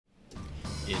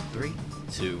in 3,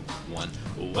 2, 1.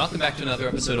 Welcome back to another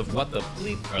episode of What the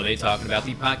Bleep Are They Talking About,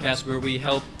 the podcast where we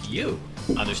help you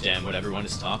understand what everyone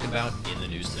is talking about in the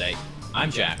news today. I'm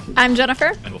Jack. I'm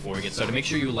Jennifer. And before we get started, make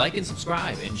sure you like and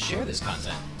subscribe and share this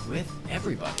content with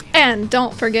everybody. And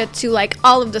don't forget to like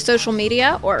all of the social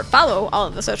media or follow all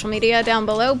of the social media down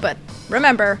below. But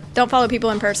remember, don't follow people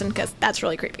in person because that's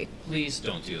really creepy. Please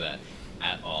don't do that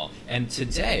at all. And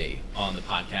today on the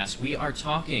podcast, we are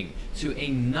talking to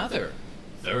another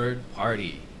third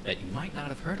party that you might not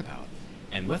have heard about.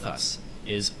 And with us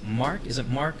is Mark. Is it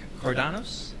Mark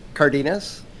Cardenas?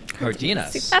 Cardenas.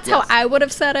 See, that's how I would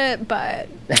have said it, but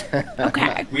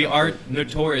okay. We are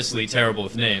notoriously terrible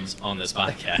with names on this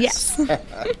podcast. Yes.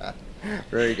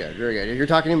 Very good, very good. If you're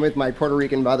talking with my Puerto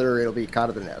Rican mother, it'll be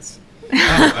Cardenas.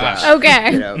 Oh, gosh.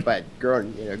 Okay. But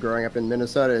growing up in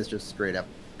Minnesota is just straight up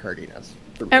Cardenas.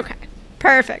 Okay.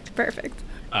 Perfect.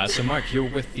 So, Mark, you're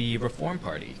with the Reform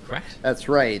Party, correct? That's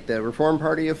right. The Reform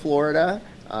Party of Florida.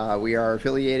 We are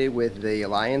affiliated with the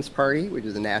Alliance Party, which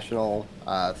is a national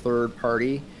third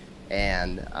party,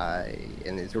 and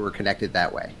so we're connected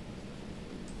that way.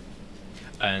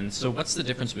 And so what's the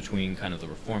difference between kind of the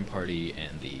Reform Party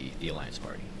and the Alliance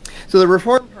Party? So the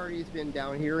Reform Party has been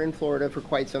down here in Florida for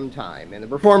quite some time, and the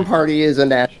Reform Party is a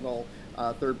national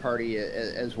third party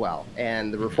as well.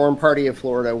 And the Reform Party of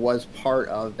Florida was part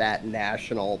of that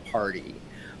national party.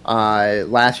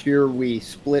 Last year, we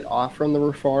split off from the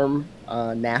Reform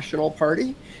National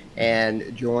Party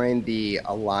and joined the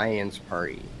Alliance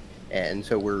Party. And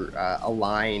so we're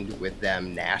aligned with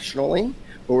them nationally.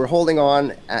 But we're holding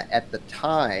on at the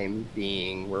time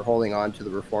being, we're holding on to the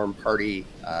Reform Party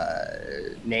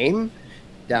name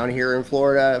down here in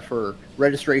Florida for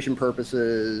registration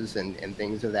purposes and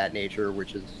things of that nature,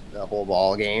 which is the whole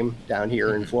ball game down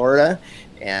here in Florida.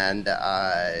 And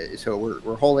so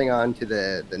we're holding on to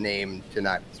the name to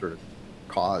not sort of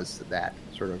cause that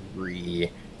sort of the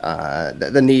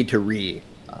need to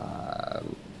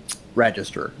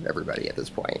register everybody at this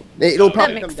point. It'll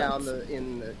probably come down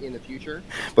in the future,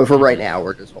 but for right now,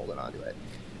 we're just holding on to it.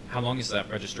 How long is that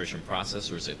registration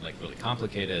process, or is it like really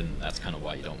complicated, and that's kind of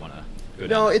why you don't want to go down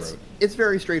No, that road? it's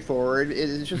very straightforward.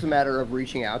 It's just a matter of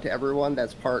reaching out to everyone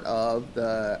that's part of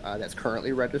the that's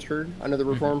currently registered under the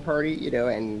Reform Party,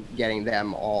 and getting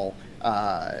them all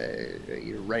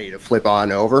ready to flip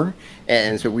on over.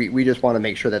 And so we just want to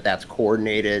make sure that that's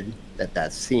coordinated, that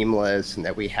that's seamless, and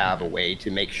that we have a way to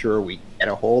make sure we get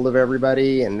a hold of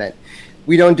everybody, and that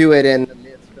we don't do it in the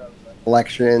midst of an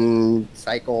election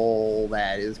cycle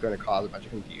that is going to cause a bunch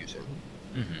of confusion.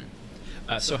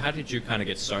 So how did you kind of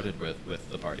get started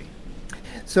with the party?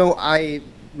 So I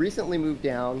recently moved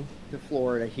down to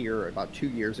Florida here about 2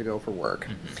 years ago for work.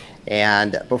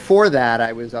 And before that,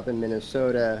 I was up in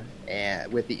Minnesota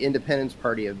with the Independence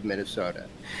Party of Minnesota.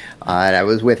 And I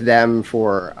was with them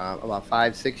for about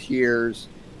 5-6 years,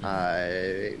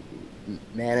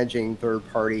 managing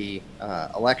third-party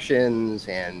elections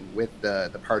and with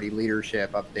the party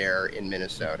leadership up there in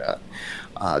Minnesota.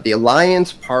 The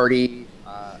Alliance Party,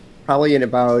 probably in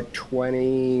about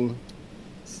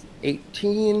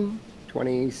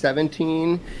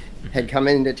 2017, had come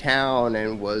into town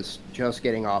and was just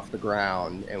getting off the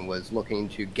ground and was looking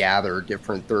to gather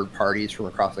different third parties from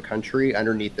across the country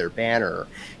underneath their banner.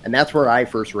 And that's where I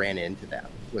first ran into them,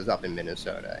 was up in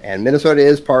Minnesota. And Minnesota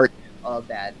is part of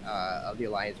that, of the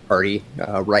Alliance Party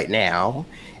right now.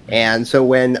 And so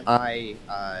when I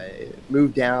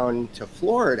moved down to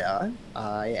Florida,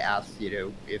 I asked,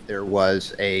 if there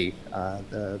was the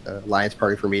Alliance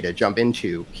Party for me to jump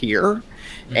into here,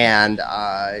 and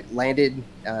landed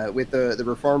with the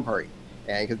Reform Party,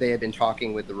 because they had been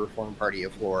talking with the Reform Party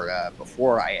of Florida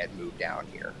before I had moved down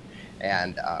here,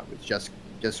 and was just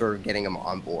sort of getting them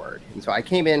on board. And so I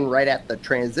came in right at the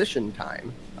transition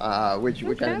time, which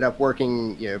ended up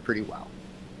working pretty well.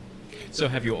 So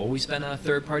have you always been a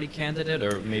third-party candidate,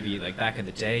 or maybe like back in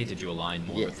the day, did you align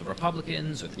more with the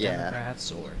Republicans or the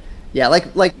Democrats, or? Yeah,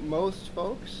 like most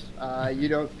folks, you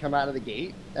don't come out of the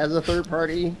gate as a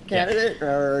third-party candidate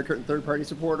or a third-party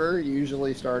supporter. You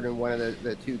usually start in one of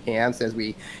the two camps, as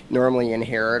we normally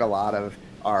inherit a lot of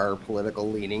our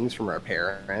political leanings from our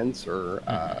parents or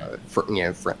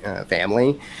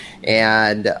family.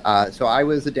 And so I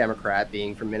was a Democrat,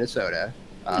 being from Minnesota.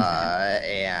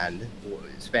 And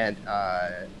spent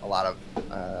a lot of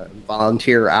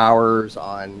volunteer hours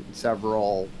on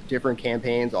several different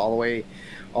campaigns, all the way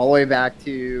back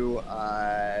to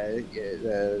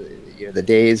the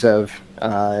days of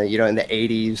in the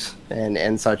 80s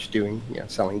and such, doing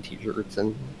selling T-shirts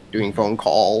and doing phone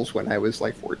calls when I was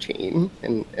like 14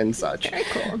 and such. Very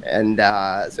cool. And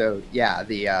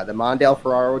the Mondale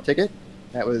Ferraro ticket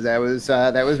That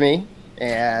was me,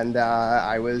 and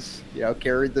I was,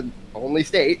 carried the only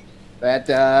state that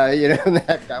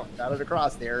that got it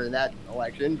across there in that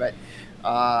election, but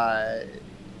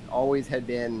always had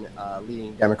been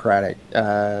leading Democratic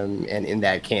and in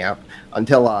that camp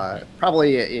until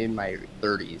probably in my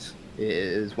 30s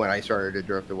is when I started to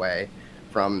drift away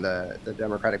from the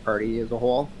Democratic Party as a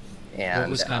whole. And what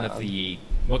was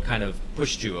what kind of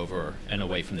pushed you over and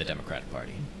away from the Democratic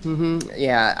Party?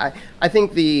 Yeah, I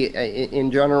think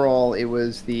in general it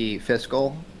was the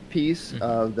fiscal piece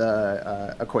of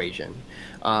the equation.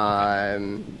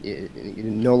 It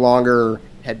no longer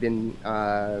had been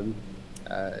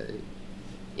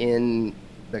in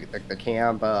the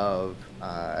camp of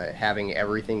having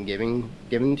everything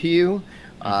given to you,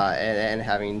 and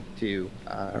having to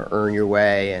earn your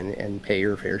way and pay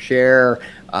your fair share.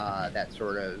 That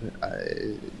sort of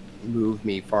moved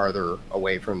me farther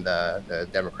away from the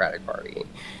Democratic Party.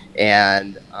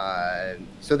 And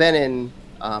so then in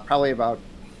probably about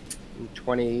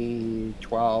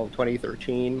 2012,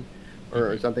 2013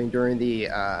 or something during the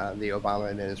Obama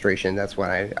administration, that's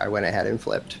when I went ahead and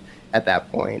flipped at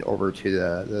that point over to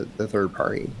the third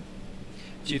party.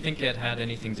 Do you think it had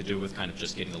anything to do with kind of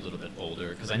just getting a little bit older?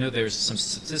 Because I know there's some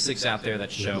statistics out there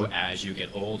that show as you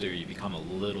get older, you become a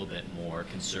little bit more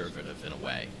conservative in a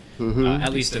way,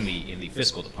 at least in the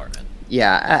fiscal department.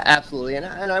 Yeah, absolutely. And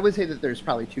I would say that there's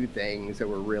probably two things that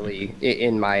were really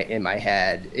in my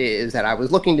head, is that I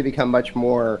was looking to become much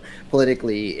more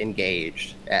politically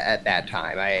engaged at that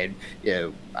time. I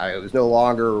was no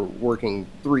longer working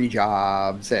 3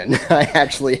 jobs, and I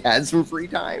actually had some free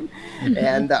time.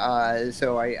 And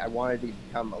so I wanted to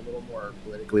become a little more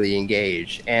politically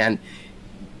engaged. And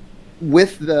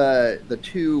with the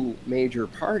two major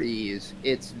parties,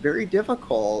 it's very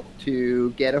difficult to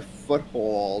get a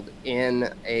foothold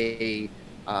in a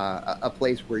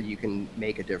place where you can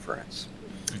make a difference.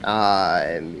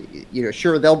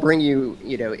 Sure, they'll bring you,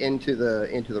 into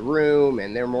the room,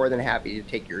 and they're more than happy to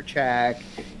take your check,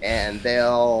 and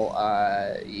they'll,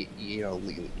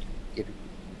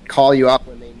 call you up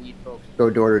when they need folks to go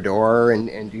door to door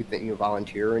and do things,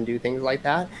 volunteer and do things like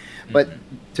that. But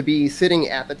to be sitting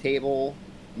at the table,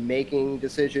 making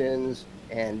decisions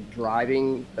and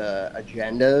driving the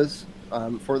agendas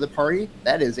for the party,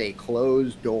 that is a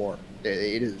closed door.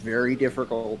 It is very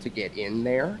difficult to get in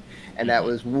there, and that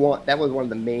was one of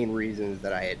the main reasons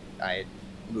that I had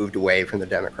moved away from the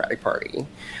Democratic Party.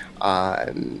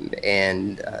 Then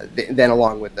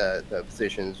along with the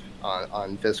positions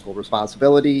on fiscal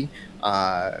responsibility,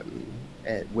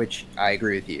 which I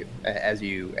agree with you. As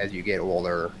you get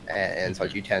older and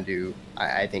such, you tend to,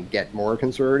 I think, get more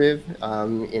conservative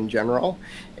in general,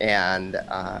 and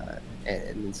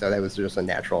so that was just a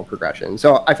natural progression.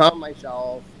 So I found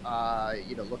myself,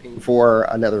 looking for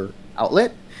another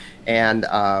outlet. And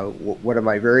one of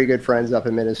my very good friends up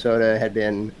in Minnesota had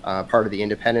been part of the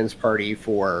Independence Party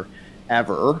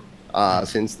forever,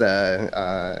 since the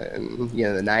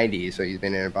 90s. So he's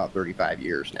been in about 35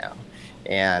 years now,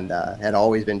 and had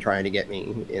always been trying to get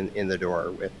me in the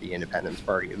door with the Independence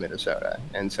Party of Minnesota.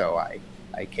 And so I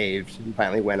caved and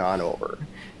finally went on over,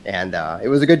 and it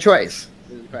was a good choice.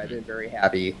 I've been very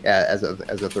happy as a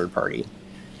third party.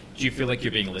 Do you feel like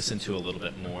you're being listened to a little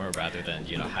bit more rather than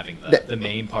having the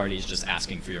main parties just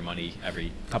asking for your money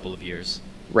every couple of years?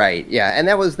 Right. Yeah, and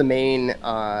that was the main.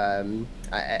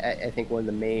 I think one of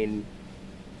the main.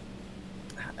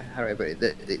 How do I put it?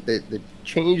 The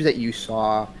change that you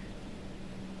saw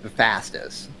the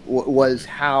fastest was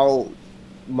how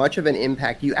much of an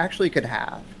impact you actually could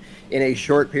have in a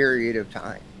short period of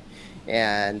time.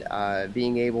 And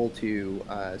being able to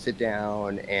sit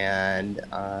down and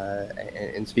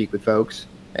speak with folks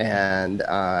and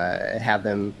have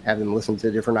them listen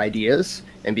to different ideas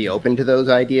and be open to those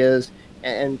ideas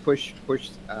and push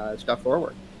stuff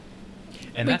forward.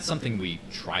 And that's something we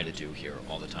try to do here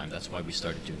all the time. That's why we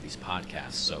started doing these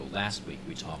podcasts. So last week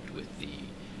we talked with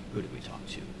who did we talk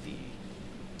to? The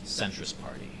Centrist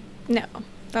Party. No,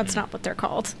 that's not what they're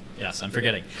called. Yes, I'm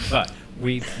forgetting. But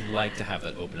we like to have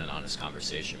that open and honest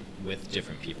conversation with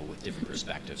different people with different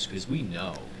perspectives, because we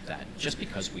know that just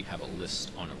because we have a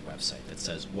list on our website that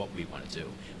says what we want to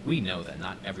do, we know that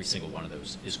not every single one of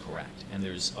those is correct. And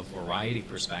there's a variety of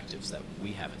perspectives that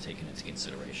we haven't taken into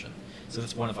consideration. So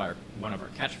that's one of our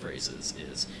catchphrases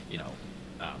is,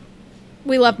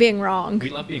 we love being wrong. We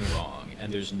love being wrong,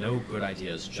 and there's no good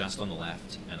ideas just on the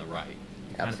left and the right.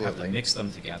 You kind of have to mix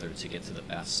them together to get to the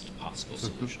best possible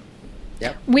solution.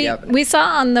 Yep. We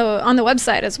saw on the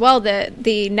website as well that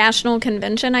the national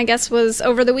convention, I guess, was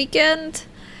over the weekend.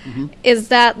 Is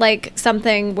that like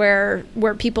something where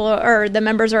people or the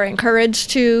members are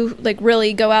encouraged to like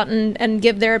really go out and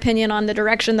give their opinion on the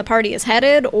direction the party is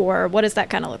headed, or what does that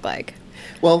kind of look like?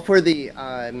 Well, for the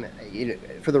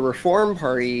for the Reform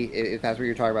Party, if that's what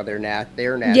you're talking about, their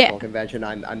national convention,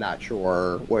 I'm not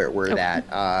sure where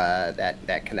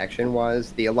that connection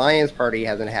was. The Alliance Party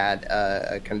hasn't had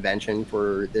a convention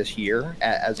for this year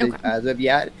as of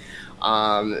yet,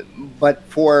 but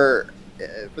for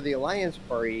the Alliance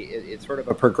Party, it's sort of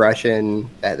a progression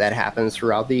that happens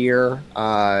throughout the year.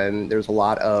 There's a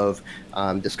lot of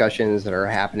discussions that are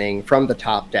happening from the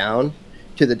top down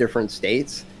to the different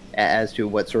states as to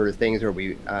what sort of things are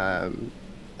we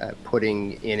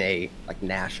putting in a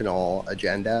national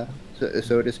agenda,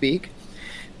 so to speak.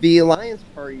 The Alliance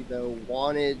Party, though,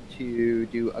 wanted to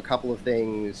do a couple of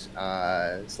things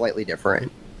slightly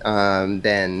different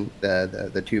than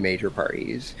the two major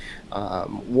parties.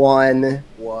 One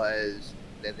was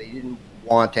that they didn't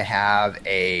want to have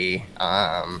a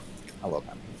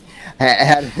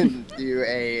had to do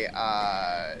a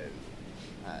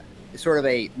sort of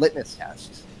a litmus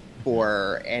test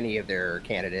for any of their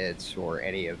candidates or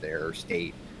any of their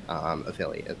state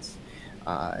affiliates.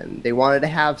 And they wanted to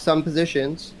have some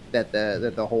positions that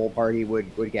the whole party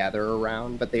would gather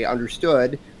around, but they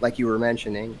understood, like you were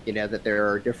mentioning, that there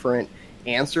are different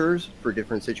answers for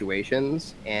different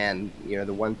situations. And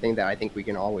the one thing that I think we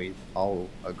can always all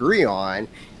agree on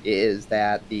is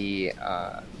that the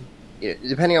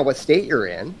depending on what state you're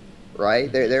in,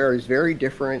 right, there is very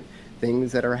different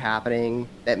things that are happening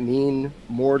that mean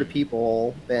more to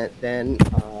people than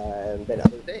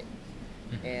other things.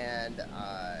 And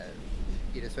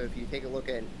so if you take a look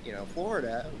at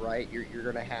Florida, right, you're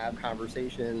going to have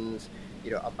conversations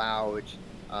about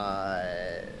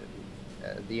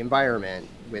the environment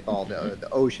with all the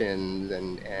oceans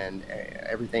and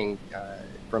everything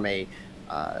from a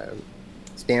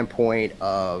standpoint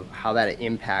of how that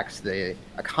impacts the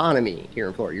economy here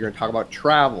in Florida. You're going to talk about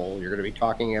travel. You're going to be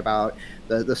talking about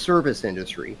the service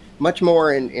industry, much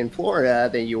more in Florida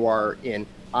than you are in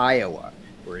Iowa,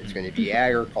 where it's going to be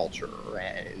agriculture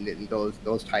and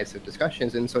those types of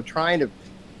discussions. And so trying to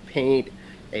paint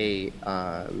with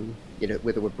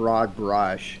a broad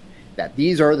brush that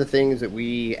these are the things that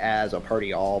we as a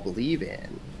party all believe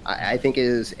in, I think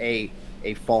is a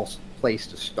false place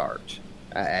to start.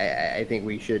 I think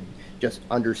we should just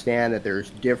understand that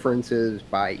there's differences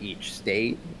by each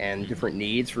state and different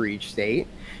needs for each state.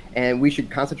 And we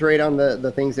should concentrate on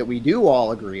the things that we do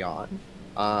all agree on.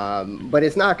 But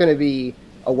it's not going to be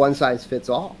a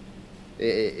one-size-fits-all.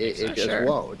 It just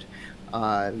won't.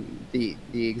 The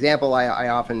example I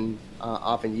often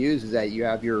use is that you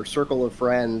have your circle of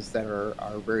friends that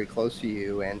are very close to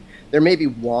you, and there may be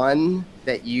one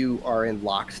that you are in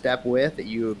lockstep with, that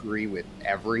you agree with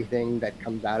everything that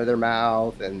comes out of their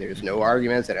mouth, and there's no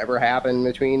arguments that ever happen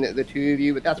between the two of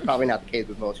you, but that's probably not the case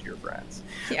with most of your friends.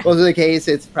 Yeah. Most of the case,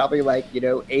 it's probably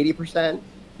 80%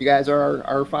 you guys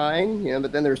are fine,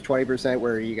 but then there's 20%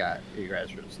 where you guys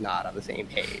are just not on the same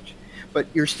page, but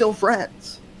you're still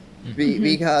friends.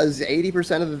 Because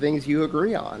 80% of the things you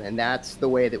agree on, and that's the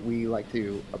way that we like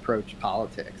to approach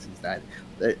politics, is that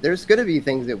there's going to be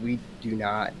things that we do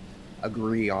not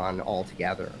agree on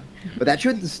altogether. But that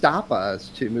shouldn't stop us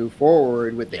to move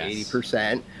forward with the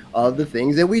 80% of the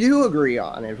things that we do agree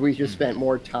on. If we just spent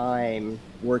more time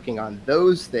working on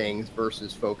those things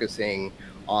versus focusing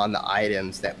on the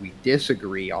items that we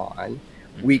disagree on,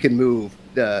 we can move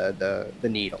the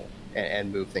needle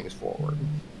and move things forward.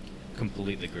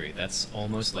 Completely agree. That's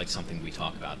almost like something we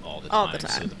talk about all the time.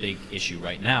 So the big issue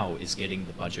right now is getting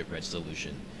the budget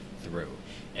resolution through.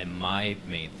 And my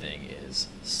main thing is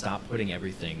stop putting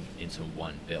everything into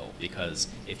one bill, because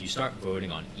if you start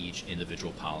voting on each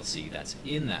individual policy that's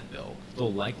in that bill,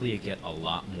 they'll likely get a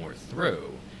lot more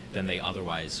through than they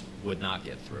otherwise would not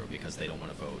get through, because they don't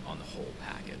want to vote on the whole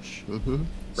package.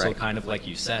 So kind of like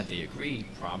you said, they agree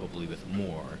probably with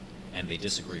more and they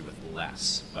disagree with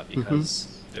less, but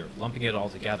because they're lumping it all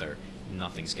together,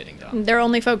 nothing's getting done. They're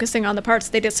only focusing on the parts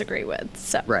they disagree with.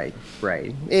 So. Right.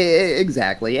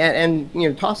 Exactly.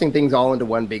 And tossing things all into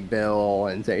one big bill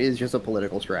is just a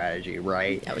political strategy,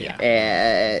 right? Oh, yeah.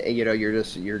 And you're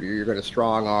going to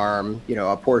strong arm,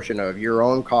 a portion of your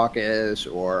own caucus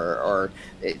or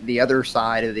the other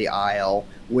side of the aisle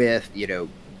with,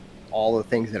 all the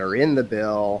things that are in the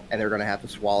bill, and they're going to have to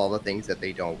swallow the things that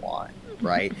they don't want.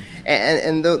 Right.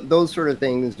 And those sort of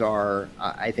things are,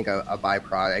 I think, a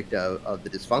byproduct of the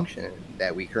dysfunction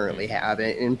that we currently have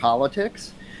in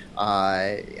politics.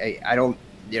 I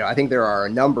think there are a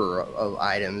number of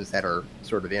items that are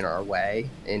sort of in our way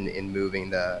in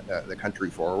moving the country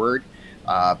forward.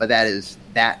 But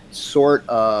that sort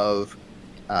of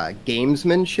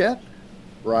gamesmanship,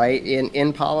 right,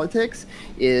 in politics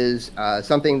is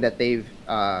something that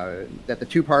that the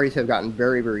two parties have gotten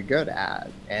very, very good at,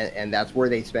 and that's where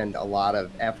they spend a lot of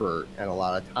effort and a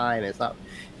lot of time. It's not,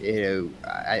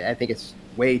 I think it's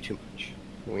way too much,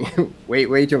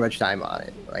 way too much time on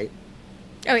it, right?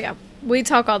 Oh yeah, we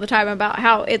talk all the time about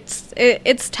how it's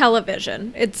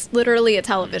television. It's literally a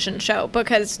television show,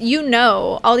 because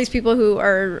all these people who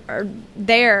are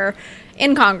there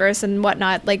in Congress and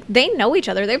whatnot, like, they know each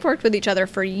other. They've worked with each other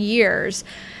for years.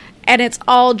 And it's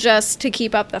all just to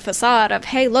keep up the facade of,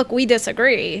 hey, look, we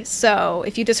disagree. So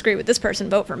if you disagree with this person,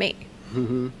 vote for me.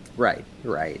 Mm-hmm. Right.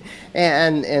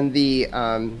 And the,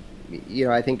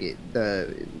 I think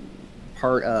the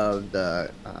part of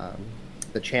the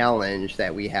challenge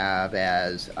that we have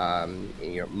as,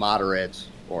 moderates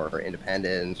or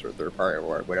independents or third party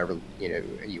or whatever,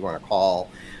 you want to call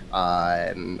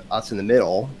us in the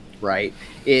middle, right,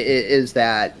 is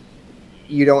that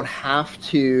you don't have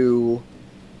to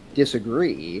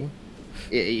disagree.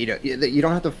 You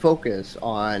don't have to focus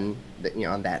on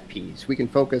on that piece. We can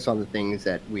focus on the things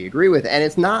that we agree with, and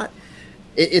it's not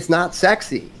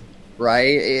sexy, right?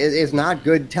 It's not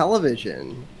good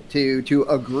television to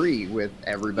agree with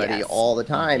everybody all the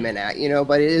time, and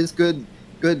but it is good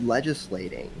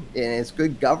legislating, and it's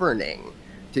good governing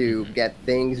to get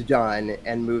things done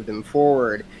and move them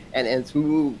forward, and it's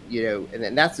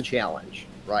and that's the challenge,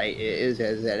 right? Is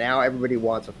that now everybody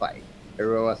wants a fight.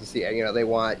 Everyone wants to see, they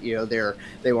want,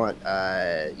 they want,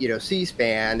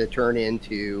 C-SPAN to turn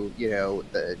into,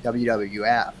 the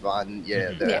WWF on,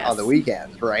 on the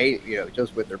weekends, right?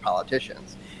 Just with their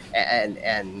politicians,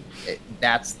 and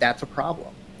that's a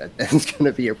problem. That's going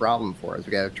to be a problem for us.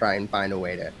 We got to try and find a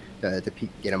way to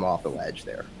get them off the ledge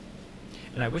there.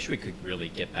 And I wish we could really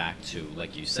get back to,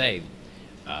 like you say,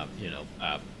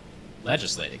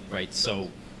 legislating, right? So,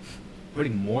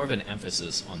 putting more of an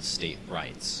emphasis on state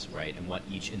rights, right, and what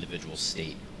each individual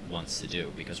state wants to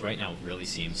do. Because right now it really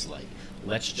seems like,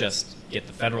 let's just get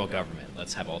the federal government,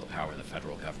 let's have all the power in the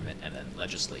federal government, and then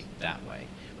legislate that way,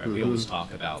 right? Mm-hmm. We always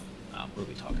talk about,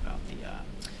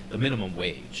 the minimum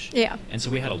wage. Yeah. And so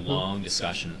we had a long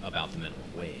discussion about the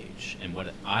minimum wage, and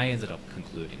what I ended up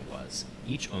concluding was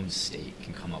each own state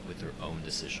can come up with their own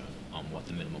decision on what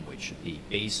the minimum wage should be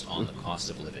based on the cost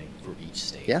of living for each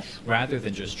state, rather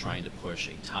than just trying to push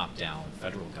a top-down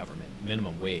federal government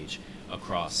minimum wage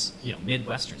across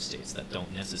Midwestern states that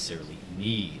don't necessarily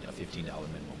need a $15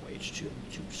 minimum wage to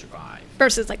survive.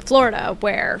 Versus like Florida,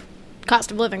 where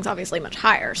cost of living is obviously much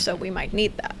higher, so we might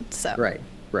need that. So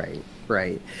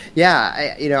Right.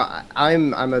 Yeah,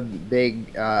 I'm a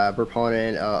big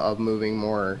proponent of moving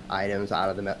more items out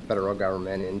of the federal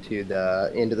government into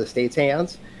the states'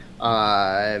 hands.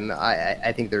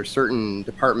 I think there's certain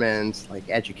departments like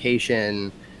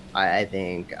education. I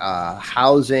think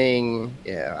housing,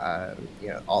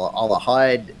 all the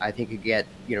HUD, I think could get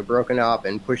broken up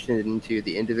and pushed into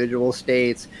the individual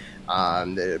states.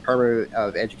 The Department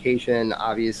of Education,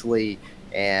 obviously,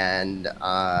 and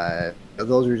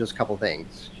those are just a couple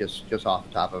things, just off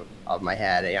the top of my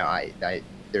head.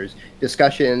 There's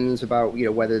discussions about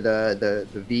whether the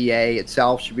VA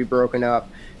itself should be broken up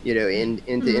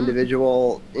into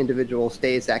individual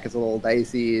states. That gets a little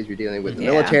dicey as you're dealing with the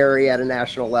military at a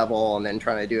national level and then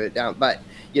trying to do it down. But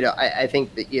I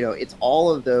think that it's all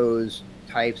of those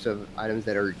types of items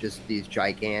that are just these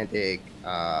gigantic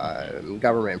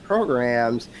government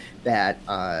programs that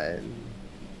are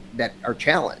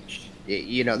challenged.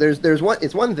 There's one.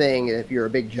 It's one thing if you're a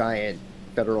big giant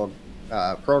federal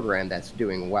program that's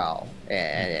doing well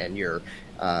and you're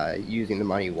using the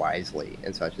money wisely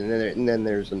and such, and then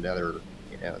there's another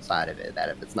side of it that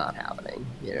if it's not happening,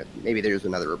 maybe there's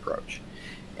another approach.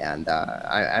 And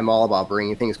I'm all about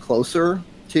bringing things closer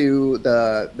to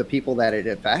the people that it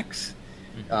affects.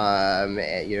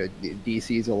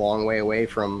 DC is a long way away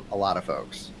from a lot of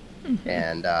folks. Mm-hmm.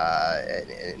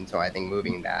 And so I think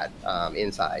moving that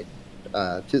inside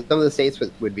to some of the states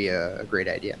would be a great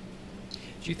idea.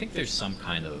 Do you think there's some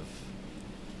kind of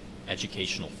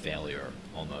educational failure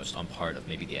almost on part of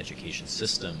maybe the education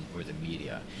system or the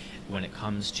media when it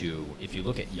comes to, if you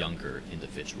look at younger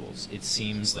individuals, it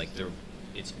seems like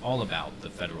it's all about the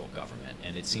federal government,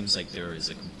 and it seems like there is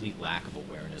a complete lack of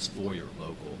awareness for your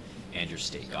local and your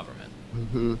state government.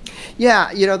 Mm-hmm.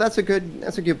 Yeah, that's a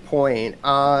good point.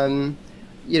 I'm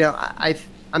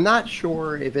not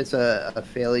sure if it's a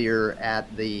failure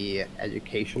at the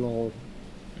educational,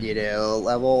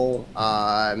 level,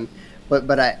 but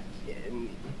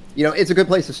it's a good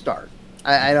place to start.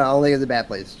 I don't think it's a bad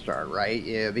place to start, right?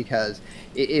 Yeah, because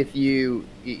if you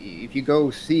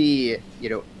go see,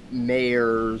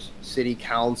 mayors, city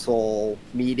council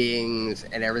meetings,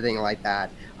 and everything like that,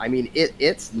 I mean,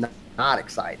 it's not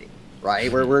exciting,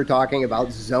 right? We're talking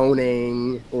about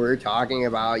zoning, we're talking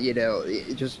about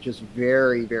just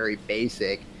very, very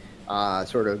basic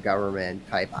sort of government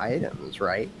type items,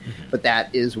 right? But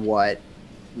that is what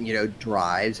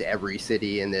drives every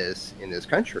city in this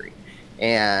country.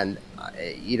 And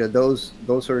those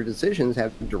sort of decisions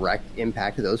have direct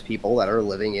impact to those people that are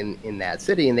living in that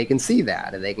city, and they can see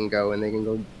that, and they can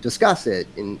go discuss it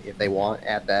if they want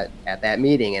at that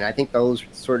meeting. And I think those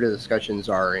sort of discussions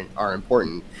are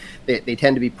important. They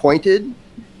tend to be pointed.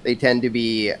 They tend to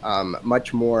be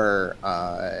much more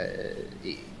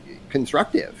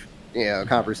constructive,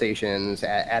 conversations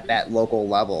at that local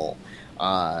level.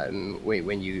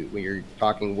 When you're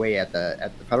talking way at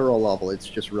the federal level, it's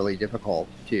just really difficult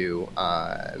to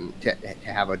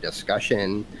have a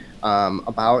discussion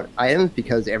about items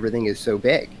because everything is so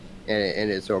big and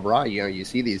it's so broad. You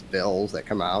see these bills that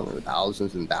come out that are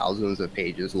thousands and thousands of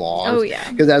pages long. Oh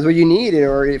yeah, because that's what you need in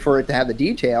order for it to have the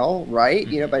detail, right?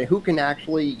 But who can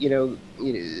actually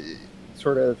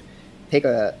sort of take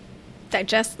a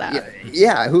digest that.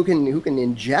 Yeah, who can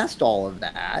ingest all of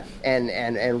that and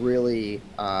really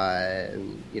try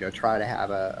to have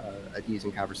a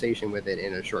decent conversation with it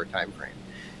in a short time frame.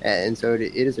 And so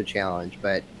it is a challenge,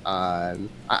 but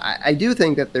I do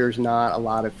think that there's not a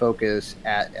lot of focus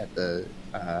at the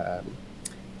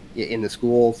in the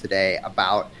schools today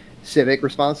about civic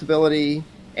responsibility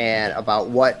and about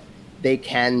what they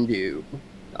can do.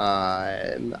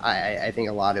 I think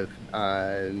a lot of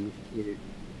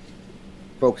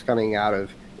folks coming out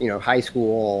of high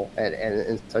school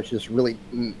and such just really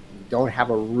don't have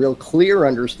a real clear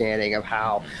understanding of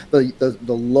how the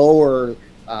lower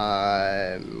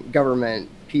government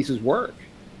pieces work.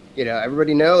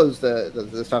 Everybody knows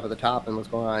the stuff at the top and what's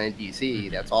going on in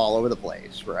DC. That's all over the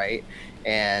place, right?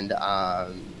 And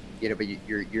but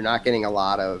you're not getting a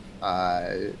lot of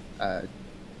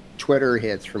Twitter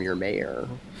hits from your mayor,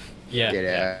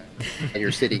 and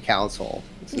your city council.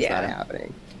 It's just not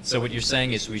happening. So what you're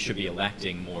saying is we should be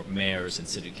electing more mayors and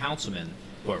city councilmen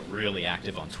who are really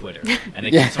active on Twitter, and they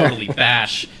can totally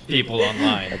bash people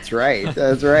online. That's right.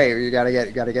 You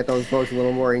gotta get those folks a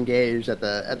little more engaged at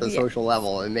the social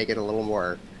level and make it a little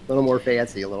more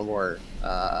fancy, a little more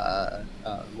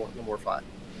fun.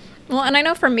 Well, and I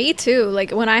know for me too, like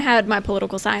when I had my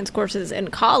political science courses in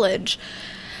college,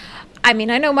 I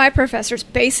mean, I know my professors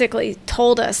basically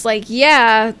told us, like,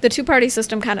 yeah, the two-party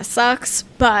system kind of sucks,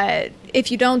 but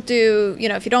if you don't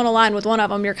align with one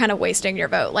of them, you're kind of wasting your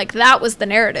vote. Like, that was the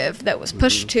narrative that was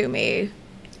pushed to me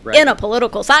in a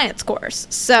political science course.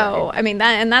 So, I mean,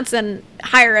 that's in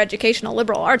higher educational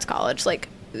liberal arts college. Like,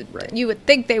 you would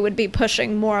think they would be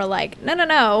pushing more like,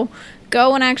 no,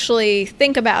 go and actually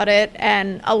think about it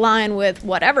and align with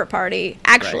whatever party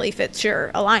actually fits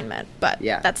your alignment. But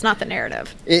that's not the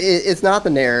narrative. It's not the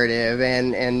narrative.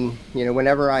 And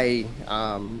whenever I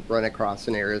run across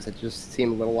scenarios that just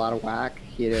seem a little out of whack,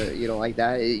 like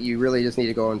that, you really just need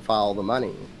to go and follow the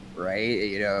money, right?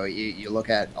 You look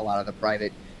at a lot of the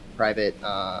private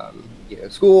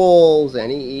schools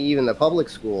and even the public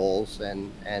schools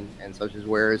and such as,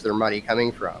 where is their money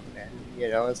coming from? And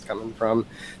it's coming from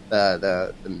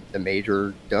the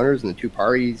major donors and the two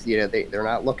parties. They're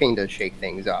not looking to shake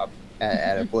things up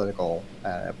at a political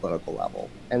level,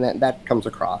 and that comes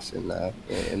across in the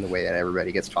way that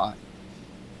everybody gets taught.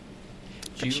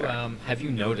 Have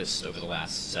you noticed over the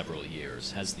last several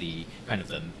years, has the kind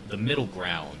of the middle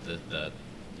ground, the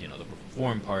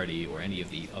Reform Party or any of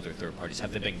the other third parties,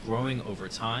 have they been growing over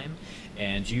time?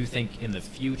 And do you think in the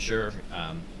future,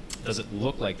 does it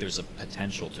look like there's a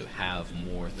potential to have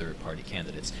more third-party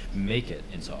candidates make it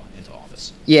into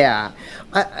office? Yeah,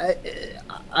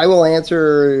 I will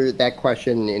answer that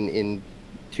question in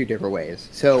two different ways.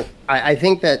 So I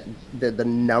think that the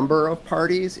number of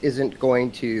parties isn't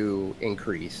going to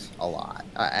increase a lot.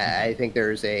 I think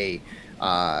there's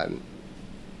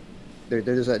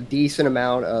there's a decent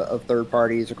amount of third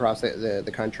parties across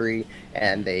the country,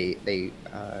 and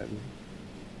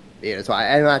so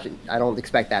I don't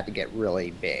expect that to get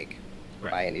really big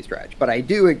by any stretch, but I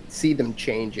do see them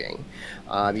changing.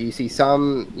 You see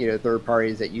some, third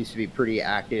parties that used to be pretty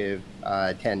active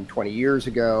 10, 20 years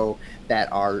ago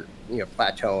that are,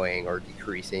 plateauing or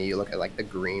decreasing. You look at like the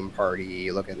Green Party,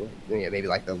 you look at maybe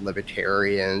like the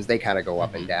Libertarians, they kind of go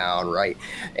up and down, right?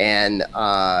 And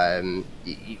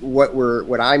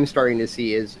what I'm starting to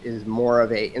see is more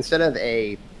of instead of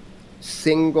a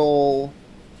single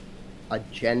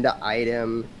agenda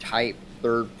item type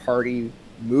third party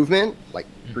movement, like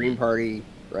Green Party,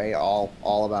 right?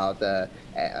 All about the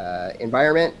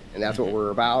environment, and that's what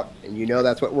we're about. And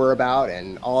that's what we're about,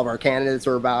 and all of our candidates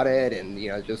are about it. And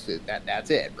just that's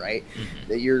it, right?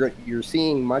 That you're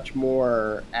seeing much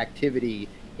more activity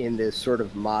in this sort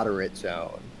of moderate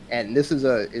zone, and this is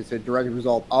a direct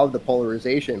result of the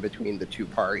polarization between the two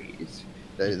parties,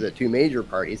 the two major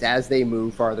parties. As they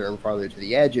move farther and farther to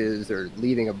the edges, they're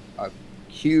leaving a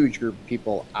huge group of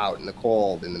people out in the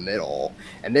cold in the middle,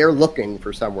 and they're looking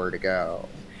for somewhere to go.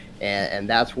 And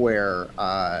that's where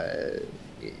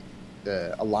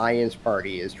the Alliance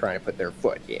Party is trying to put their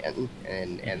foot in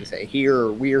and say,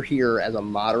 we're here as a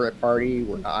moderate party.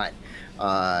 We're not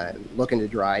looking to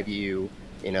drive you,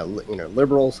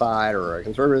 liberal side or a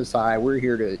conservative side. We're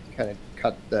here to kind of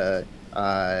cut the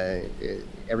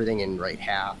everything in right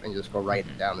half and just go right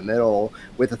down the middle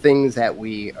with the things that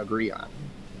we agree on.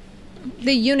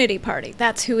 The Unity Party.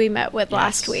 That's who we met with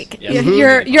last week. Yes.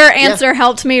 Your answer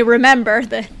helped me remember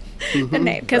the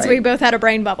name, because we both had a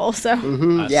brain bubble. So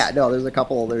yeah, no, there's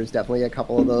definitely a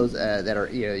couple of those that are,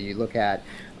 you look at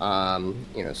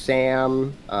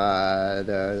SAM,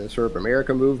 the Serve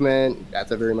America movement.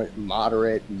 That's a very much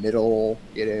moderate middle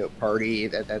party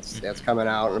that's coming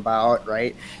out and about,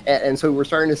 right? And so we're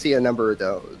starting to see a number of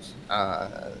those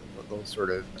sort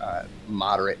of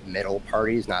moderate middle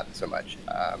parties, not so much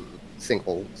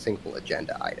single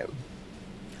agenda item.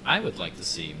 I would like to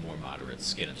see more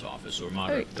moderates get into office, or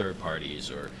moderate third parties,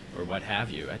 or what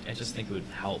have you. I just think it would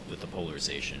help with the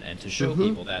polarization and to show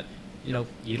people that,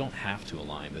 you don't have to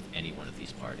align with any one of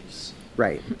these parties.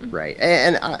 Right.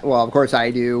 And well, of course I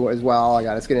do as well. I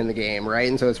got to skin in the game, right?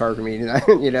 And so it's hard for me to, not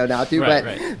to.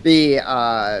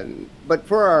 But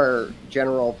for our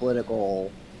general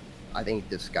political, I think,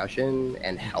 discussion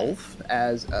and health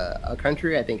as a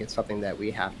country, I think it's something that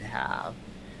we have to have.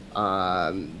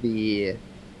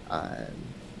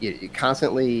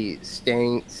 Constantly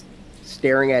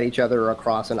staring at each other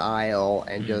across an aisle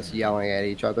and just yelling at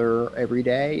each other every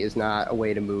day is not a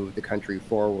way to move the country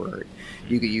forward.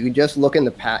 You can just look in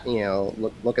the past,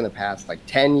 look in the past like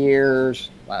 10 years,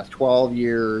 last 12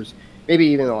 years, maybe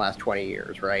even the last 20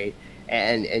 years, right?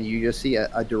 And you just see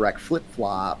a direct flip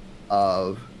flop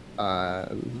of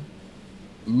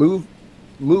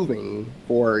moving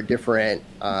for different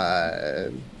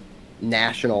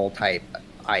national type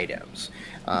items.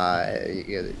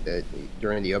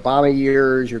 During the Obama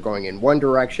years, you're going in one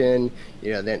direction,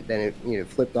 then it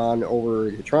flipped on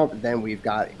over to Trump. Then we've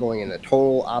got going in the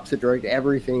total opposite direction.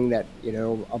 Everything that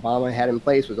Obama had in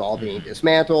place was all being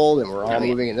dismantled, and we're all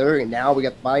moving in there. And now we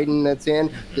got Biden that's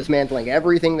in dismantling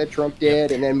everything that Trump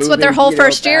did, and then that's what their whole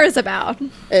first year is about.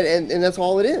 And that's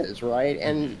all it is, right?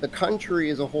 And the country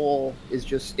as a whole is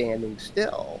just standing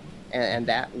still. And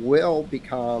that will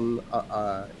become,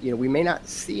 we may not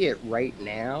see it right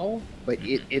now, but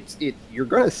you're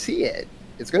going to see it.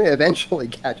 It's going to eventually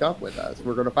catch up with us.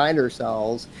 We're going to find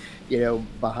ourselves,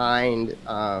 behind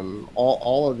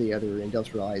all of the other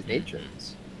industrialized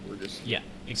nations. Yeah,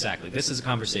 exactly. This is a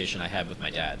conversation I had with my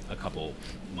dad a couple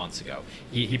months ago.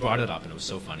 He brought it up, and it was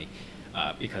so funny.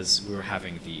 Because we were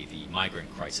having the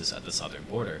migrant crisis at the southern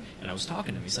border, and I was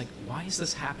talking to him. He's like, "Why is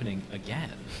this happening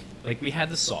again? Like, we had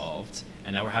this solved,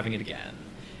 and now we're having it again."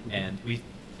 And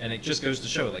it just goes to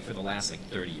show, like, for the last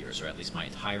 30 years, or at least my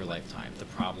entire lifetime, the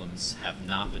problems have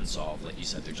not been solved. Like you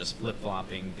said, they're just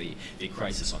flip-flopping. The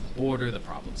crisis on the border, the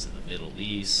problems in the Middle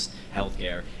East,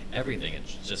 healthcare, everything. It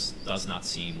just does not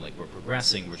seem like we're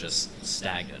progressing. We're just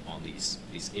stagnant on these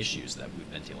issues that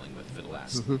we've been dealing with for the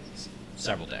last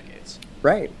several decades.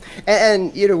 Right.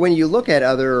 And when you look at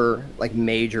other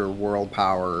major world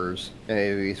powers,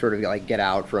 we sort of get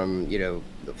out from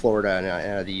Florida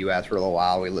and the U.S. for a little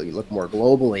while. We look more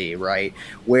globally, right,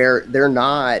 where they're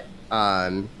not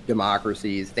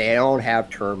democracies. They don't have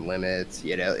term limits.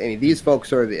 These folks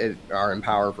sort of are in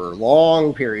power for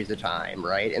long periods of time,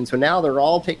 right? And so now they're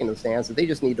all taking the stance that they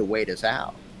just need to wait us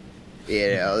out.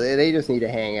 They just need to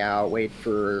hang out, wait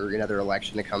for another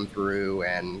election to come through,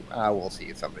 and we'll see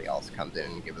if somebody else comes in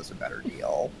and give us a better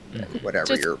deal than whatever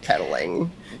just you're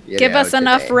peddling. Give us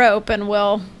enough rope, and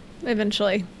we'll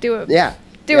eventually do it.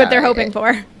 Do what they're hoping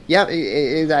for. Yeah,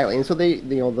 exactly. And so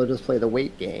they'll just play the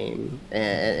wait game,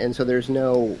 and so there's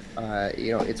no,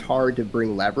 it's hard to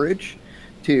bring leverage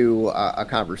to a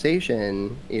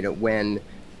conversation, when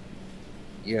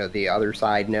the other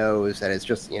side knows that it's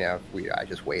just, I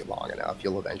just wait long enough,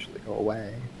 you'll eventually go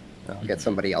away. I'll get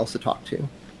somebody else to talk to.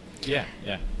 Yeah.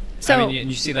 So, I mean, and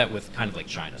you see that with kind of like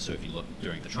China. So if you look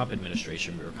during the Trump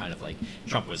administration, we were kind of like,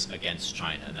 Trump was against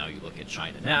China. Now you look at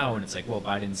China now, and it's like, well,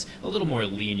 Biden's a little more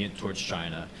lenient towards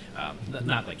China.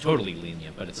 Not like totally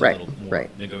lenient, but it's a little more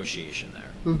negotiation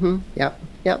there. Mm-hmm.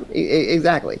 Yep.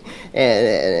 Exactly.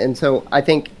 And so I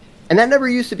think, and that never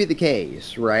used to be the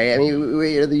case, right? I mean,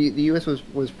 the U.S.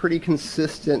 was pretty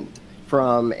consistent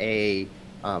from a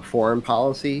foreign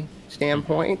policy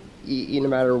standpoint. No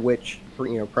matter which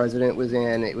president was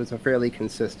in, it was a fairly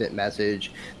consistent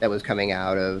message that was coming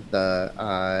out of the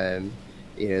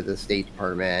the State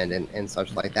Department and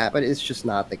such like that. But it's just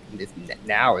not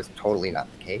now is totally not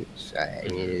the case. I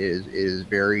mean, it is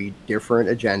very different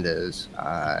agendas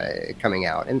coming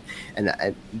out, and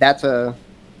I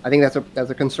think that's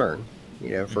a concern.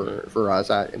 For us,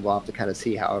 we'll have to kind of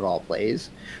see how it all plays,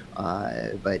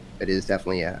 but it is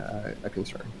definitely a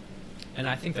concern. And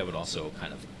I think that would also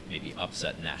kind of maybe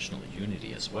upset national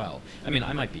unity as well. I mean,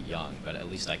 I might be young, but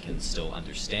at least I can still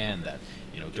understand that,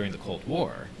 during the Cold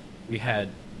War, we had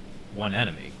one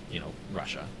enemy,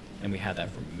 Russia, and we had that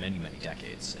for many, many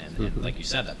decades. And like you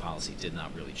said, that policy did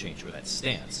not really change, or that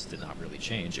stance did not really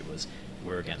change. It was,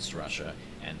 we're against Russia,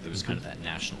 and there was kind of that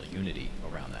national unity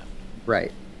around that.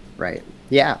 Right.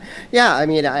 Yeah. I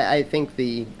mean, I think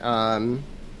the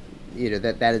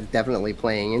that is definitely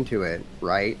playing into it,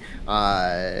 right?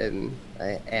 But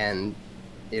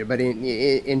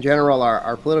in general,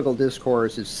 our political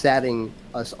discourse is setting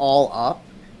us all up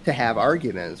to have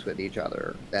arguments with each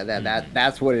other.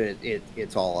 That's what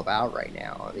it's all about right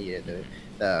now.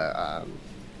 The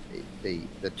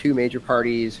two major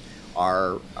parties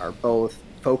are both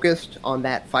focused on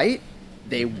that fight.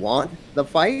 They want the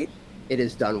fight. It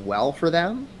is done well for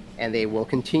them, and they will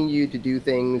continue to do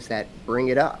things that bring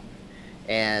it up.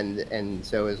 And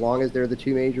so as long as they're the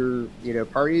two major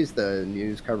parties, the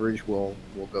news coverage will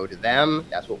go to them.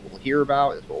 That's what we'll hear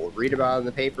about. That's what we'll read about in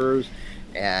the papers,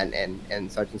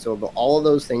 and such and so. But all of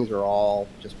those things are all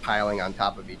just piling on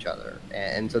top of each other.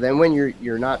 And so then when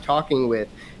you're not talking with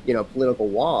political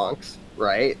wonks,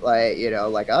 right?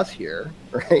 Like us here,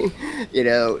 right?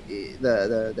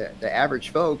 The average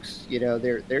folks,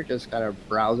 they're just kind of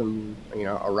browsing,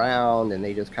 around, and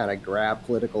they just kind of grab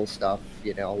political stuff,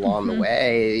 along the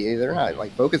way. They're not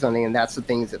like focused on it, and that's the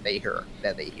things that they hear,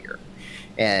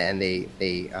 and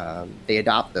they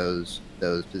adopt those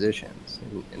positions.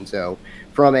 And so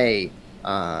from a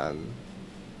how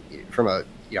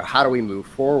do we move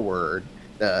forward?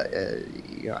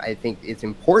 I think it's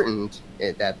important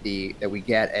that we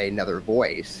get another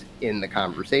voice in the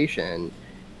conversation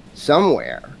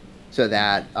somewhere, so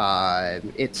that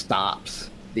it stops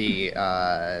the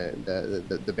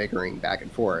bickering back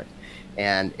and forth.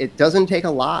 And it doesn't take a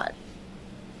lot.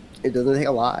 I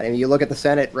mean, you look at the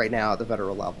Senate right now at the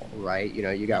federal level, right?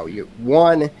 You got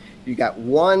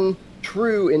one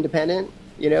true independent,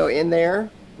 in there,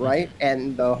 right?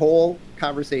 And the whole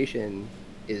conversation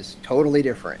is totally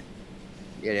different.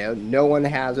 No one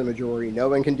has a majority. No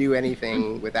one can do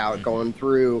anything without going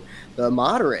through the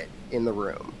moderate in the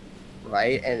room,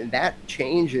 right? And that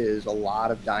changes a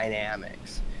lot of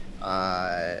dynamics.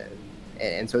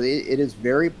 And so it is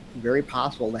very, very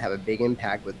possible to have a big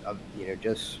impact with,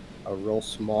 just a real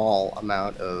small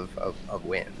amount of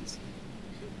wins.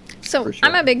 So sure.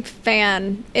 I'm a big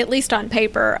fan, at least on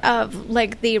paper, of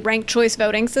like the ranked choice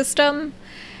voting system.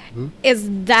 Mm-hmm. Is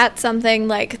that something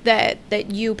like that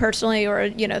you personally, or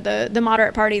the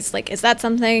moderate parties, like, is that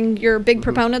something you're big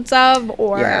proponents of?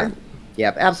 Or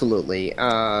yeah, absolutely.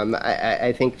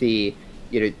 I think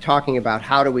talking about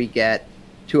how do we get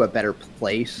to a better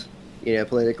place,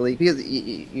 politically, because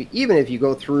even if you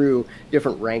go through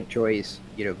different ranked choice,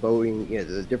 voting,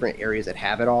 the different areas that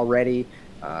have it already,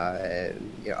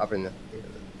 up in the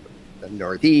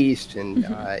Northeast, and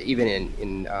even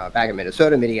in back in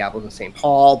Minnesota, Minneapolis and St.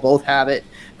 Paul both have it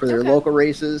for their local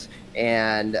races.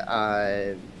 And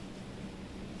I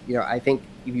think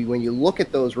when you look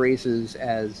at those races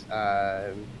as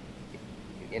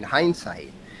in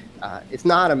hindsight, it's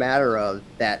not a matter of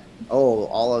that,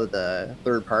 all of the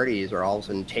third parties are all of a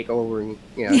sudden taking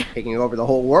over the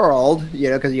whole world,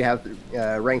 because you have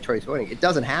ranked choice voting. It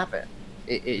doesn't happen.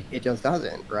 It just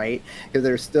doesn't, right? Because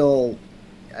there's still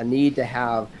a need to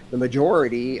have the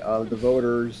majority of the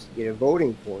voters,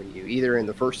 voting for you, either in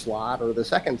the first slot or the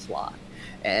second slot,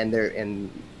 and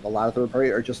a lot of third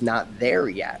parties are just not there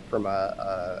yet from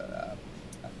the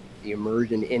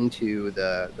immersion into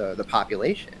the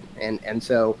population, and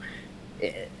so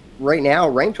right now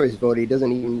ranked choice voting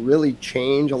doesn't even really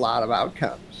change a lot of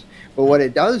outcomes. But what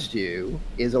it does do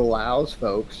is it allows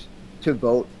folks to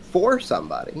vote for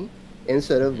somebody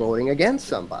instead of voting against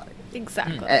somebody.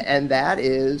 Exactly. And that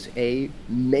is a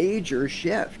major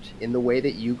shift in the way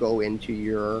that you go into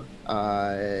your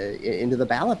into the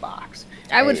ballot box.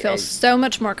 I would feel so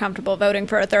much more comfortable voting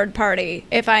for a third party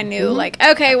if I knew, like,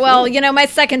 okay, well, my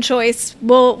second choice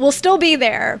will still be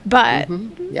there, but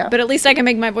but at least I can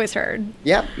make my voice heard.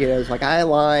 Yep, it's like I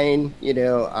align,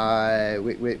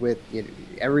 with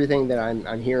everything that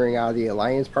I'm hearing out of the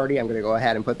Alliance Party. I'm going to go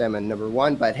ahead and put them in number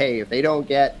one. But hey, if they don't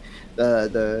get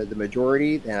the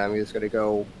majority, then I'm just going to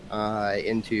go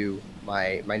into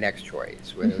my next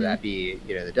choice, whether that be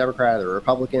the Democrat or the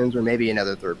Republicans or maybe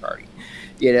another third party.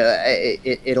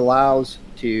 It allows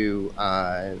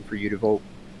for you to vote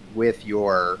with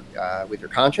your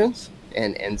conscience,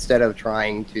 and instead of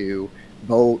trying to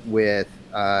vote with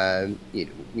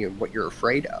what you're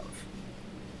afraid of.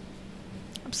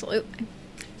 Absolutely.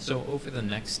 So over the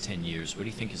next 10 years, what do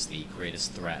you think is the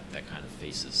greatest threat that kind of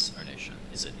faces our nation?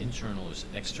 Is it internal, or is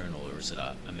it external, or is it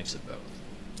a mix of both?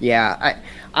 Yeah,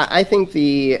 I think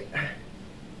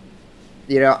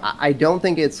I don't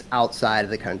think it's outside of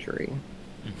the country,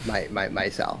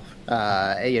 myself.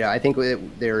 I think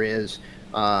there is,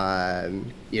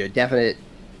 definite,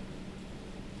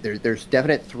 there's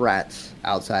definite threats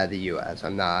outside the U.S.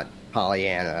 I'm not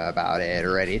Pollyanna about it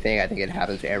or anything. I think it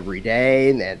happens every day,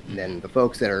 and then the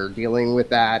folks that are dealing with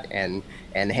that and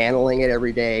handling it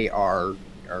every day are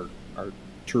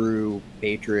true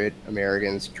patriot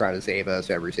Americans trying to save us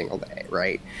every single day,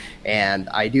 right? And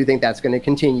I do think that's going to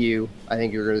continue. I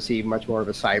think you're going to see much more of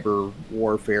a cyber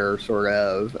warfare sort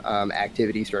of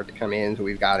activity start to come in, so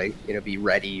we've got to be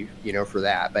ready for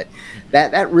that. But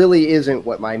that really isn't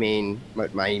what my main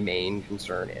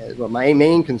concern is. What my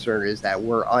main concern is that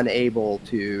we're unable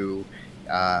to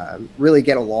really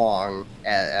get along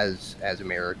as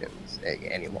Americans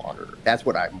any longer. That's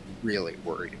what I'm really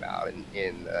worried about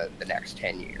in the next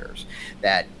 10 years,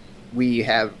 that we've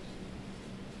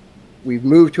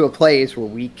moved to a place where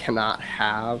we cannot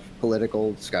have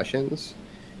political discussions.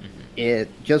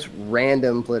 Just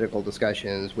random political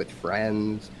discussions with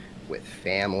friends, with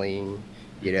family.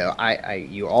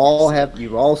 You've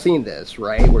all seen this,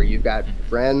 right? Where you've got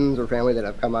friends or family that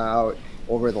have come out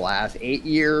over the last 8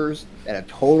 years that have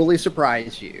totally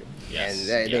surprised you. Yes.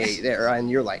 And and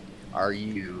you're like, are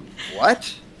you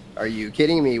what? Are you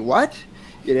kidding me? What?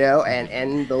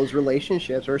 And those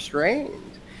relationships are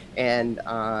strained. And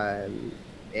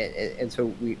so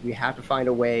we have to find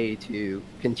a way to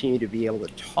continue to be able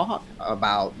to talk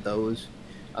about those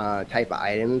type of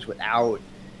items without,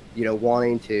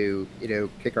 wanting to,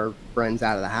 kick our friends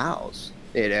out of the house.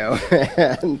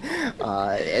 And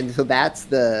so that's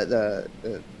the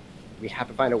we have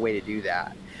to find a way to do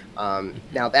that.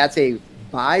 Now that's a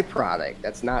byproduct.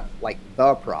 That's not like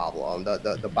the problem.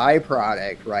 The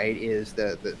byproduct, right, is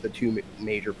the two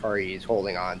major parties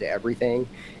holding on to everything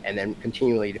and then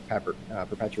continually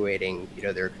perpetuating,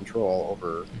 their control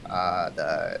over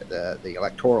the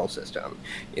electoral system,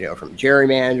 from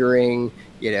gerrymandering,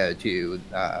 to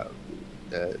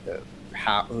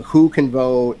who can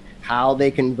vote, how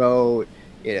they can vote,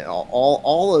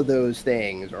 all of those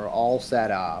things are all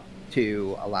set up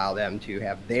to allow them to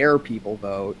have their people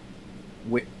vote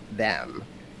with them.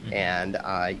 And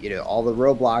all the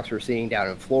roadblocks we're seeing down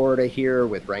in Florida here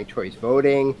with ranked choice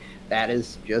voting, that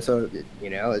is just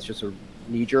it's just a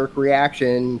knee-jerk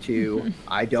reaction to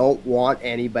I don't want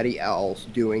anybody else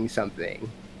doing something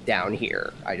down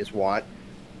here. I just want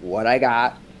what I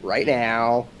got right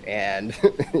now and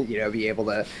be able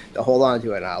to hold on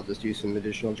to it. And I'll just do some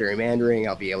additional gerrymandering.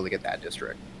 I'll be able to get that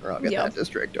district, or I'll get that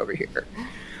district over here.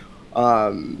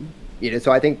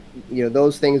 So I think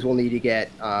those things will need to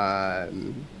get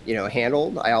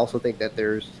handled. I also think that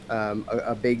there's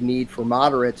a big need for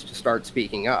moderates to start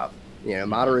speaking up.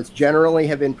 Moderates generally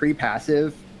have been pretty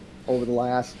passive over the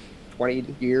last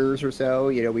 20 years or so.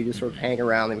 We just sort of hang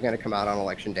around, and we kind of come out on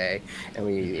election day, and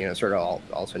we sort of all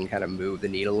of a sudden kind of move the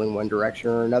needle in one direction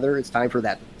or another. It's time for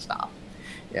that to stop.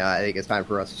 I think it's time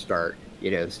for us to start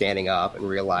standing up and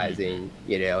realizing,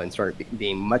 and start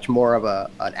being much more of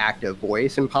an active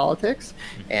voice in politics,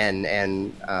 and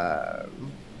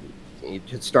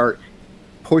to start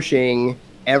pushing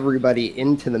everybody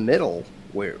into the middle,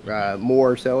 where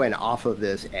more so, and off of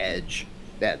this edge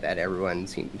that everyone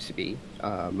seems to be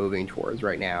moving towards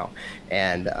right now.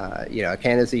 And a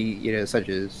candidacy such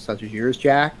as yours,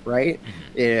 Jack, right,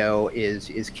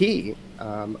 is key.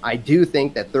 I do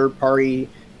think that third party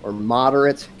or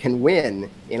moderates can win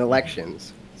in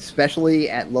elections, especially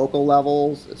at local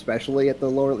levels, especially at the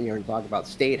lower, talk about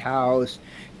state house,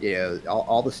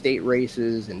 all the state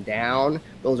races and down.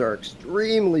 Those are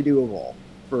extremely doable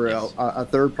for a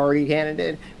third party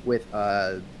candidate with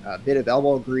a bit of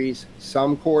elbow grease,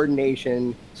 some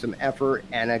coordination, some effort,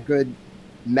 and a good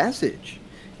message,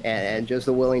 and just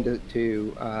the willing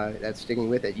to that's sticking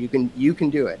with it. You can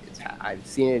do it. I've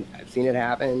seen it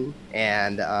happen,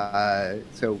 and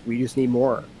so we just need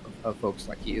more of folks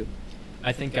like you.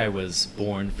 I think I was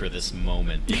born for this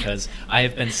moment because I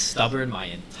have been stubborn my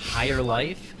entire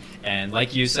life, and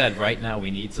like you said, right now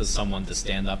we need someone to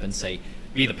stand up and say,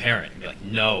 be the parent, and be like,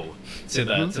 no, to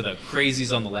the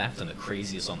crazies on the left and the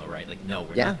crazies on the right. Like, no,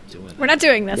 we're not doing that. We're not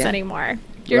doing this anymore.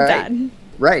 You're done.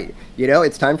 Right.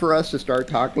 It's time for us to start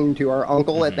talking to our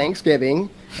uncle at Thanksgiving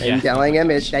and telling him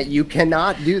that you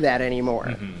cannot do that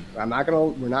anymore. We're not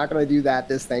gonna do that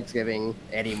this Thanksgiving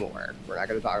anymore. We're not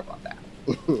gonna talk about that.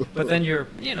 But then you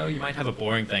might have a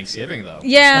boring Thanksgiving though.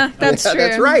 Yeah, that's true.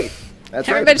 That's right.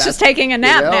 Everybody's just taking a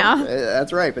nap now.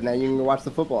 That's right. But then you can watch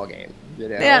the football game.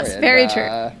 Yes, very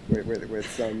true. With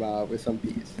some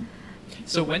peace.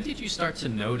 So when did you start to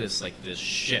notice like this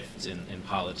shift in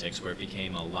politics where it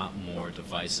became a lot more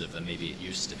divisive than maybe it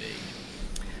used to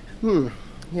be?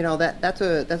 That's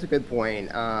a good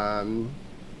point. I'm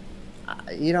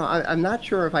not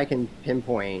sure if I can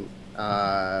pinpoint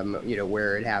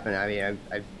where it happened. I mean,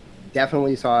 I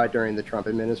definitely saw it during the Trump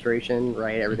administration,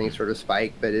 right? Everything sort of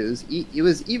spiked, but it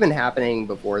was even happening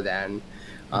before then.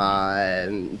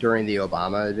 During the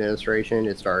Obama administration,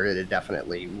 it started to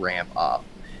definitely ramp up,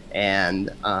 and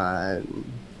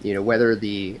whether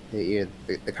the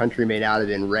country may not have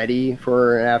been ready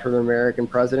for an African American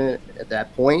president at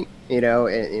that point,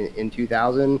 in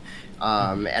 2000,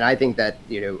 and I think that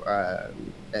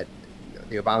that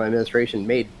the Obama administration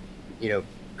made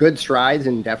good strides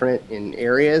in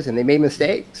areas, and they made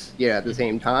mistakes. At the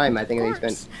same time, I think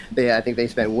they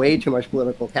spent way too much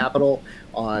political capital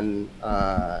on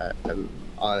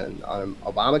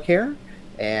Obamacare,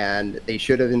 and they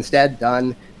should have instead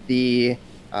done the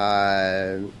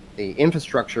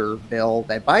infrastructure bill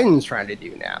that Biden's trying to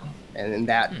do now, and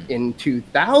that in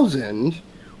 2000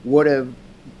 would have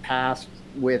passed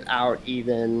without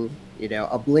even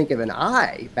a blink of an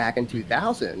eye back in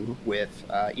 2000 with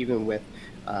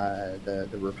the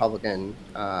Republican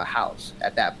House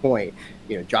at that point.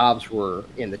 Jobs were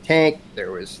in the tank.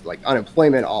 There was like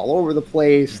unemployment all over the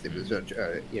place. There was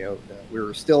we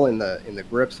were still in the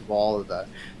grips of all of the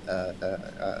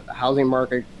housing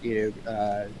market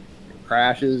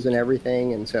crashes and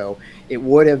everything. And so it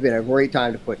would have been a great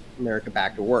time to put America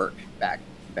back to work back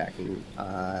in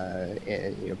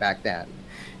back then,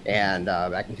 and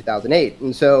back in 2008.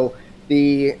 And so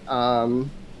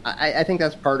I think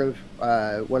that's part of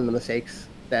one of the mistakes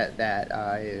that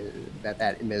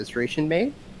administration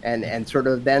made, and sort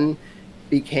of then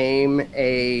became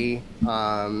a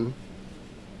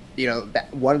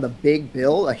one of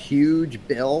the a huge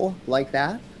bill like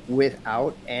that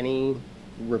without any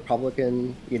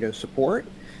Republican support.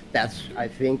 That's, I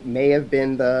think, may have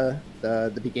been the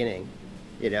beginning,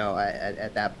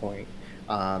 at that point.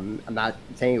 I'm not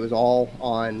saying it was all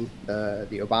on the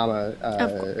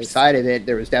Obama side of it.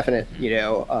 There was definite,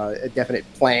 a definite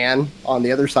plan on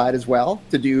the other side as well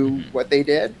to do what they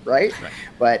did, right?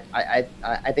 But I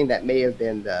think that may have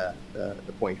been the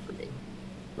point for me,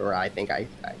 where I think I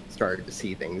started to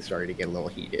see things started to get a little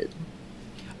heated.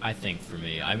 I think for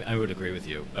me, I would agree with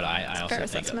you, but I also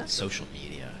think that social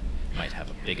media might have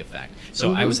a big effect.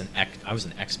 So I was an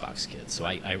Xbox kid, so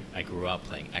I grew up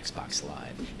playing Xbox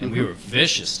Live, and we were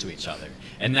vicious to each other.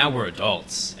 And now we're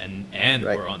adults, and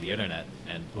we're on the internet,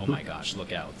 and oh my gosh,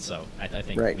 look out. So I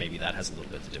think maybe that has a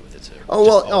little bit to do with it too.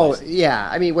 Yeah.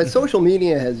 I mean, what social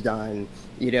media has done,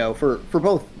 for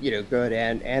both good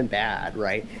and bad,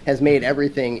 right, has made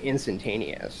everything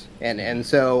instantaneous, and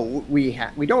so we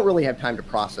don't really have time to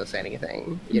process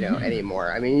anything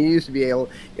anymore. I mean, you used to be able,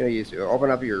 you used to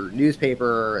open up your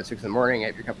newspaper at 6 a.m,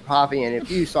 have your cup of coffee, and if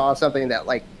you saw something that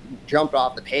like jumped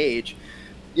off the page,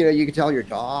 you could tell your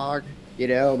dog,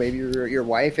 maybe your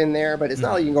wife in there, but it's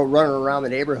not like you can go running around the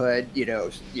neighborhood,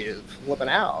 flipping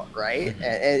out, right?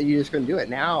 And you just couldn't do it.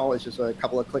 Now it's just a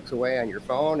couple of clicks away on your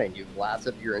phone, and you blast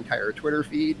up your entire Twitter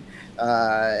feed,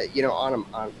 on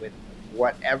with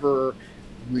whatever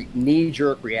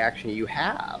knee-jerk reaction you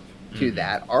have to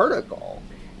that article,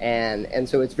 and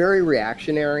so it's very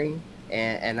reactionary,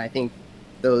 and I think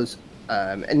those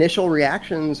initial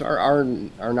reactions are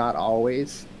not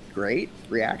always great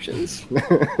reactions.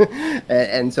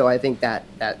 And so I think that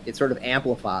it sort of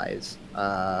amplifies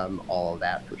all of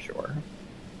that for sure.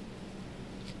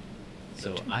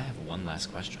 So I have one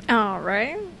last question. All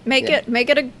right. Make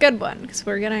it a good one, because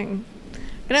we're getting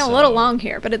a little long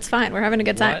here, but it's fine. We're having a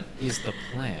good time. What is the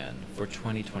plan for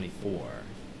 2024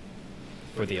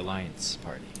 for the Alliance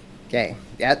Party? Okay,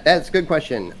 that's a good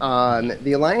question.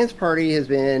 The Alliance Party has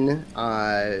been,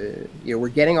 we're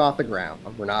getting off the ground.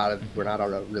 We're not a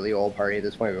really old party at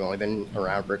this point. We've only been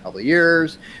around for a couple of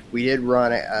years. We did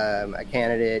run a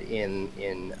candidate in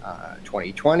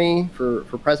 2020 for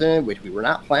president, which we were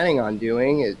not planning on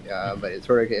doing, but it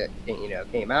sort of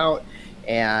came out,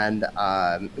 and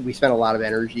we spent a lot of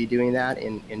energy doing that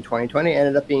in 2020. It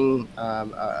ended up being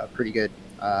a pretty good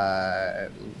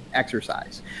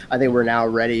exercise. I think we're now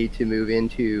ready to move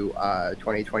into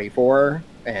 2024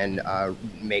 and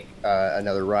make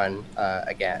another run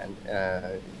again.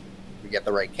 We get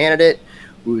the right candidate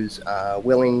who's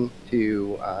willing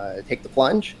to take the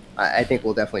plunge. I think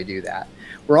we'll definitely do that.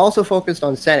 We're also focused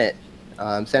on Senate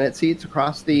seats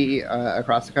across the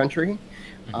country.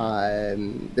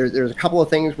 There's a couple of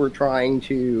things we're trying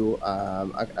to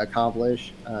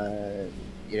accomplish.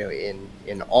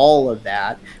 In all of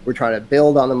that, we're trying to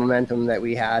build on the momentum that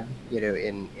we had,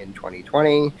 in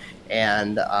 2020,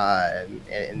 and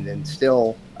then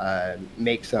still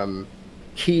make some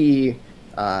key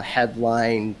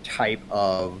headline type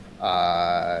of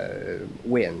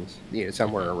wins,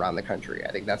 somewhere around the country.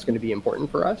 I think that's going to be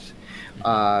important for us,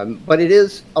 but it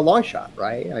is a long shot,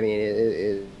 right? I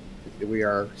mean, we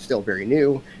are still very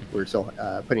new. We're still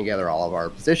putting together all of our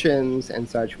positions and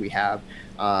such. We have.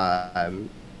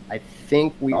 I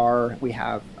think we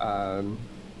have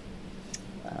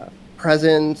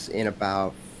presence in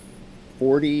about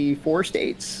 44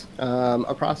 states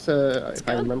across if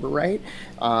I remember right.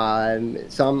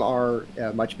 Some are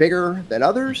much bigger than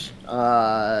others.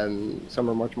 Some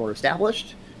are much more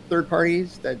established third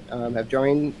parties that have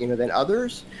joined, than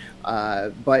others.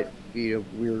 But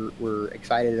we're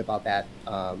excited about that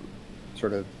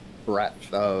sort of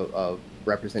breadth of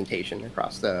representation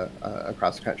across the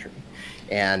country.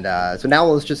 And so now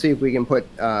let's just see if we can put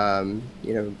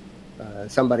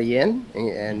somebody in,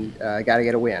 and got to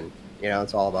get a win.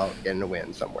 It's all about getting a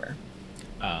win somewhere.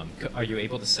 Are you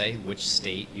able to say which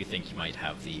state you think you might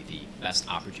have the best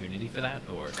opportunity for that,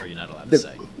 or are you not allowed to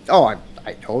say? Oh,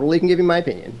 I totally can give you my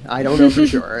opinion. I don't know for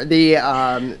sure.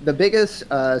 The biggest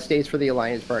states for the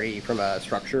Alliance Party from a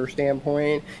structure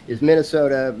standpoint is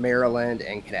Minnesota, Maryland,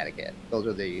 and Connecticut. Those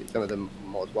are some of the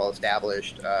most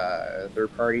well-established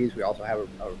third parties. We also have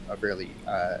a fairly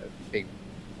big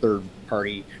third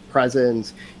party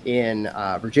presence in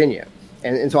Virginia.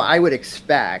 And so I would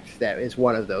expect that it's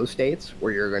one of those states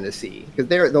where you're going to see, because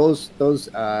those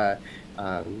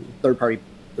third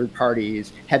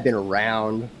parties have been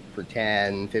around for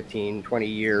 10, 15, 20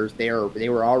 years. They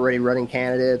were already running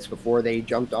candidates before they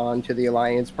jumped on to the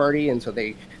Alliance Party, and so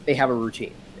they have a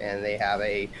routine, and they have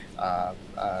a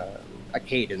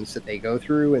cadence that they go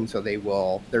through, and so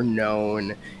they're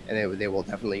known, and they will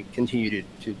definitely continue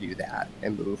to do that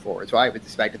and move forward. So I would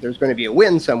expect if there's going to be a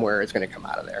win somewhere, it's going to come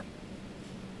out of there.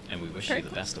 And we wish you the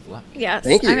best of luck. Yes,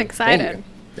 thank you. I'm excited.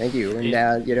 Thank you.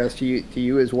 And to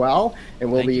you as well.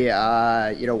 And we'll be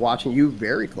watching you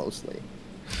very closely.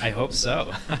 I hope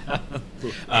so.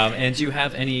 And do you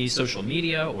have any social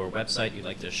media or website you'd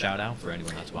like to shout out for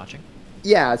anyone that's watching?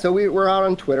 Yeah, so we're out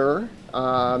on Twitter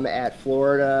at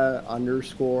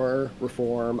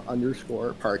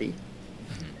Florida_reform_party.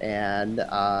 And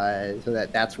so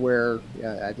that's where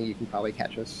I think you can probably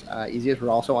catch us easiest. We're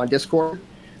also on Discord.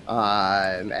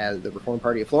 As the Reform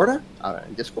Party of Florida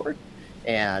on Discord.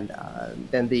 And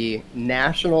then the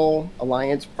National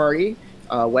Alliance Party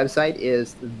website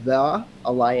is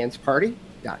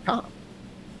theallianceparty.com.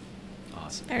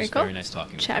 Awesome. Very cool. Very nice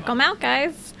talking. Check them out,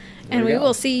 guys. And we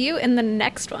will see you in the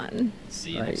next one.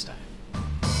 See you next time.